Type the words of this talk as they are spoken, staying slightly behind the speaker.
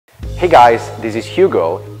Hey guys, this is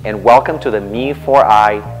Hugo and welcome to the Mi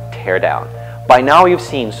 4i teardown. By now you've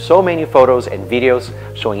seen so many photos and videos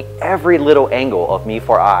showing every little angle of Mi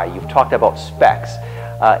 4i. You've talked about specs.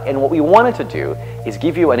 And what we wanted to do is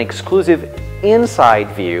give you an exclusive inside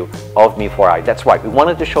view of Mi 4i. That's right, we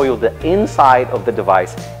wanted to show you the inside of the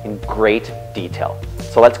device in great detail.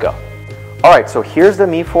 So let's go. Alright, so here's the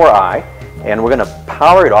Mi 4i and we're going to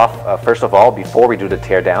power it off first of all before we do the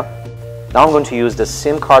teardown. Now I'm going to use the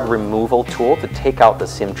SIM card removal tool to take out the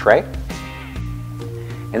SIM tray.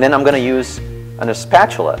 And then I'm going to use a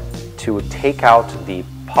spatula to take out the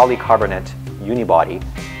polycarbonate unibody.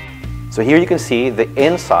 So here you can see the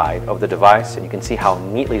inside of the device and you can see how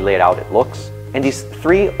neatly laid out it looks. And these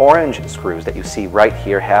three orange screws that you see right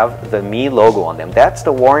here have the Mi logo on them. That's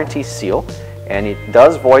the warranty seal and it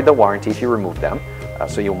does void the warranty if you remove them.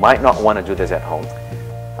 So you might not want to do this at home.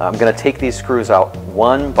 I'm going to take these screws out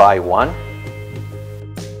one by one.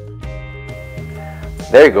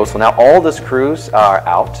 There you go, so now all the screws are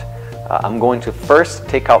out. I'm going to first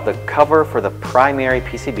take out the cover for the primary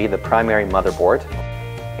PCB, the primary motherboard.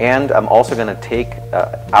 And I'm also going to take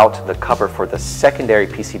out the cover for the secondary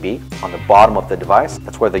PCB on the bottom of the device.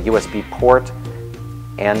 That's where the USB port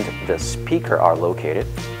and the speaker are located.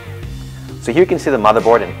 So here you can see the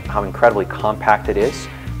motherboard and how incredibly compact it is.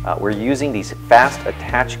 We're using these fast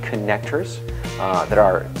attach connectors that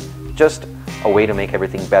are just a way to make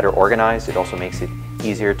everything better organized. It also makes it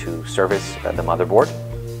easier to service the motherboard.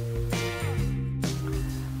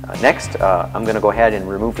 Next, I'm going to go ahead and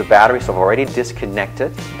remove the battery. So I've already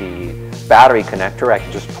disconnected the battery connector. I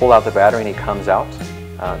can just pull out the battery and it comes out.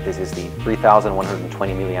 This is the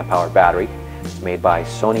 3120 milliamp hour battery. It's made by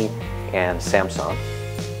Sony and Samsung.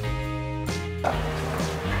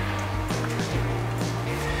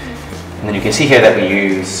 And then you can see here that we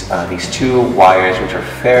use these two wires, which are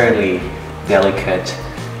fairly delicate,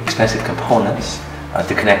 expensive components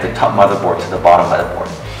to connect the top motherboard to the bottom motherboard.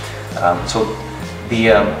 So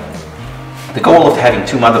the goal of having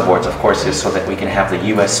two motherboards, of course, is so that we can have the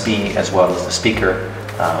USB as well as the speaker,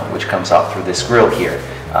 which comes out through this grill here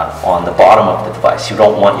on the bottom of the device. You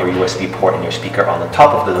don't want your USB port and your speaker on the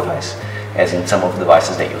top of the device, as in some of the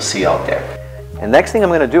devices that you'll see out there. And next thing I'm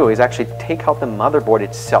going to do is actually take out the motherboard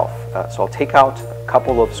itself. So I'll take out a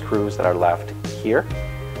couple of screws that are left here.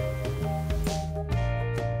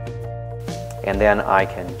 And then I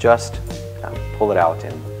can just pull it out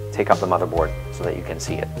and take out the motherboard so that you can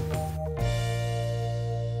see it.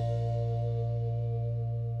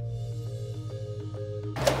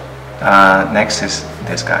 Next is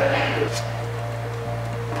this guy.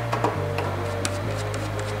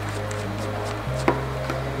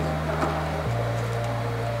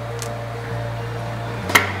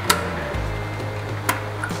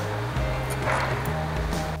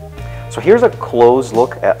 So here's a close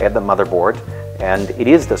look at the motherboard, and it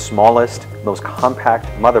is the smallest, most compact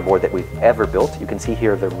motherboard that we've ever built. You can see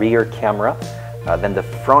here the rear camera, then the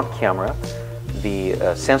front camera,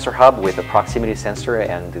 the sensor hub with the proximity sensor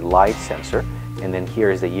and the light sensor, and then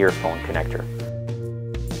here is the earphone connector.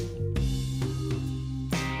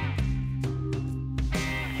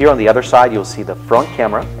 Here on the other side you'll see the front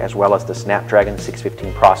camera as well as the Snapdragon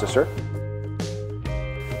 615 processor.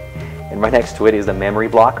 And right next to it is the memory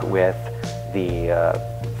block with the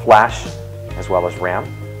flash as well as RAM.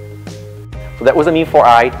 So that was a Mi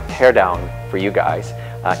 4i teardown for you guys.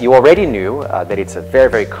 You already knew that it's a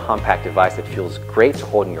very, very compact device that feels great to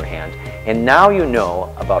hold in your hand. And now you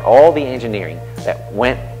know about all the engineering that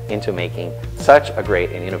went into making such a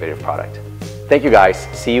great and innovative product. Thank you guys.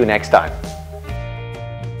 See you next time.